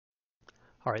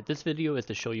All right, this video is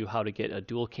to show you how to get a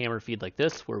dual camera feed like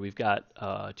this, where we've got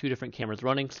two different cameras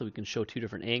running, so we can show two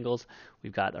different angles.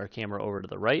 We've got our camera over to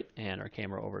the right and our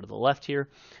camera over to the left here,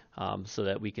 so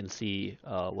that we can see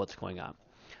what's going on.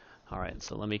 All right,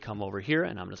 so let me come over here,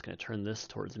 and I'm just going to turn this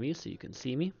towards me so you can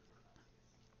see me.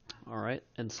 All right,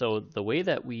 and so the way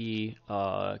that we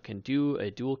can do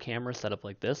a dual camera setup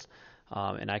like this,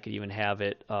 and I could even have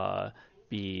it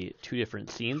be two different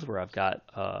scenes where I've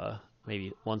got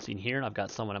maybe one scene here and I've got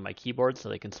someone on my keyboard so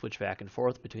they can switch back and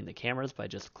forth between the cameras by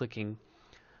just clicking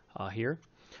here.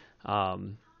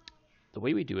 The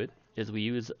way we do it is we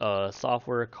use a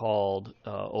software called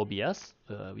OBS.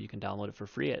 You can download it for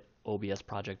free at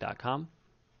obsproject.com.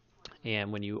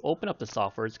 And when you open up the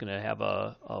software, it's going to have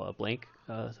a blank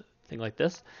thing like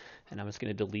this. And I'm just going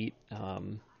to delete.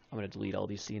 I'm going to delete all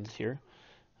these scenes here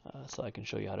so I can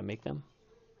show you how to make them.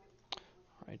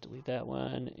 All right, delete that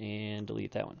one and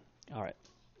delete that one. All right.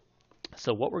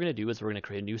 So what we're going to do is we're going to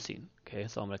create a new scene. Okay,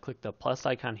 so I'm going to click the plus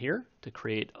icon here to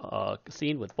create a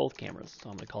scene with both cameras. So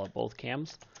I'm going to call it both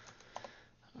cams.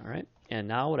 All right, and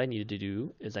now what I need to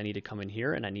do is I need to come in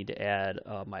here and I need to add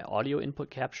my audio input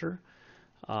capture,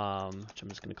 which I'm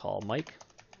just going to call mic.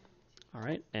 All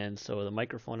right, and so the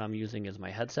microphone I'm using is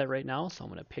my headset right now, so I'm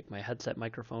going to pick my headset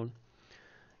microphone.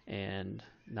 And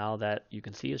now that you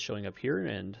can see is showing up here,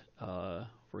 and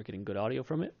we're getting good audio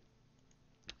from it.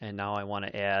 And now I want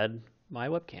to add my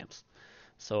webcams.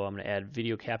 So I'm going to add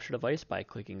video capture device by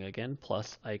clicking again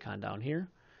plus icon down here.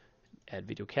 Add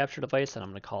video capture device, and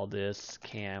I'm going to call this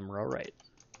camera right.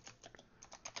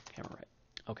 Camera right.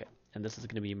 Okay, and this is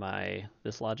going to be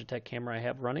this Logitech camera I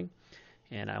have running,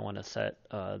 and I want to set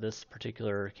this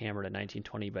particular camera to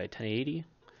 1920 by 1080.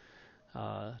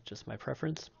 Just my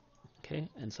preference. Okay,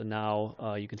 and so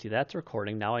now you can see that's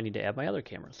recording. Now I need to add my other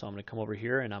camera. So I'm going to come over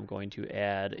here and I'm going to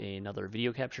add another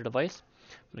video capture device.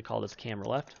 I'm going to call this camera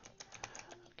left.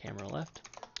 Camera left.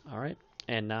 All right,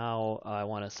 and now I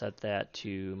want to set that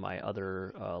to my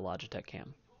other Logitech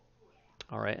cam.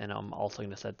 All right, and I'm also going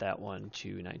to set that one to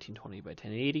 1920 by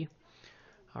 1080.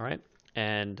 All right,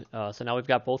 and so now we've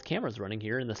got both cameras running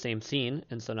here in the same scene,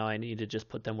 and so now I need to just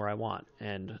put them where I want.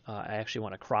 And I actually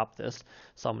want to crop this,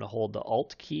 so I'm going to hold the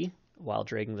Alt key while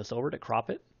dragging this over to crop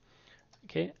it.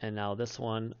 Okay, and now this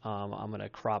one I'm going to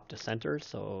crop to center,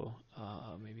 so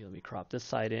maybe let me crop this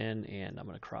side in, and I'm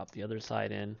going to crop the other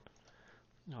side in.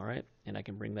 All right, and I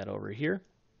can bring that over here.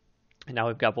 And now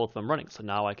we've got both of them running, so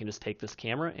now I can just take this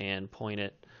camera and point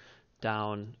it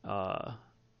down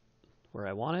where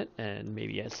I want it, and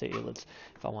maybe I say,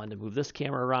 if I wanted to move this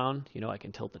camera around, I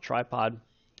can tilt the tripod,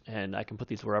 and I can put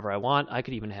these wherever I want. I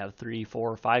could even have 3,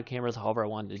 4, 5 cameras, however I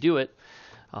wanted to do it.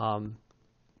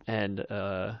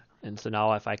 And so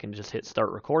now if I can just hit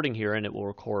start recording here, and it will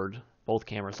record both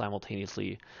cameras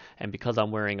simultaneously. And because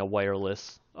I'm wearing a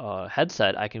wireless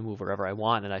headset, I can move wherever I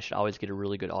want, and I should always get a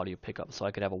really good audio pickup. So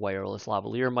I could have a wireless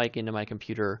lavalier mic into my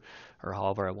computer, or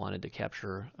however I wanted to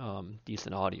capture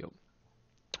decent audio.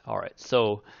 All right,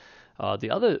 so the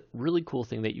other really cool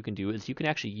thing that you can do is you can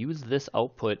actually use this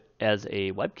output as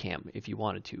a webcam if you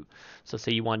wanted to. So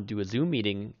say you want to do a Zoom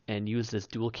meeting and use this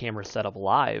dual camera setup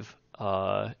live,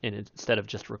 and instead of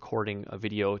just recording a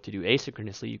video to do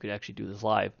asynchronously, you could actually do this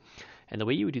live. And the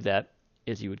way you would do that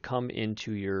is you would come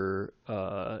into your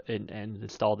and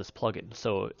install this plugin.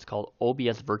 So it's called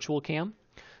Obs Virtual Cam.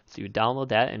 So you would download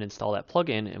that and install that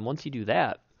plugin, and once you do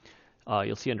that,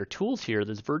 you'll see under Tools here,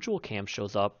 this Virtual Cam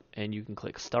shows up, and you can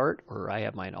click Start, or I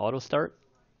have mine Auto Start,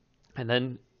 and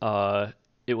then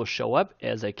it will show up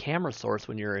as a camera source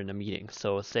when you're in a meeting.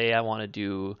 So say I want to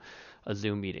do a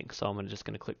Zoom meeting, so I'm just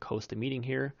going to click Host a Meeting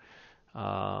here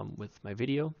with my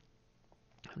video.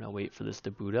 I'm going to wait for this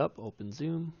to boot up, open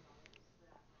Zoom.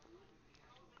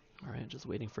 All right, just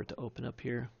waiting for it to open up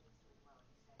here.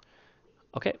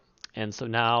 Okay, and so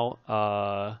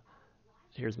now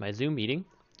here's my Zoom meeting.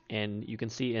 And you can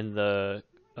see in the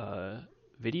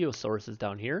video sources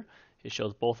down here, it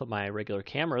shows both of my regular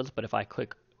cameras, but if I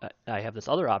click, I have this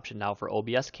other option now for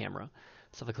OBS camera.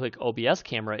 So if I click OBS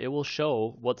camera, it will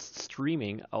show what's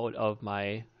streaming out of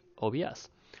my OBS.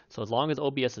 So as long as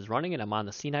OBS is running and I'm on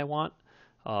the scene I want,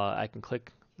 I can click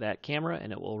that camera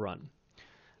and it will run.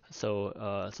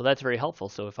 So that's very helpful.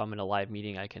 So if I'm in a live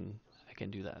meeting, I can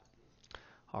do that.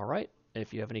 All right,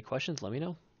 if you have any questions, let me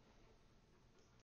know.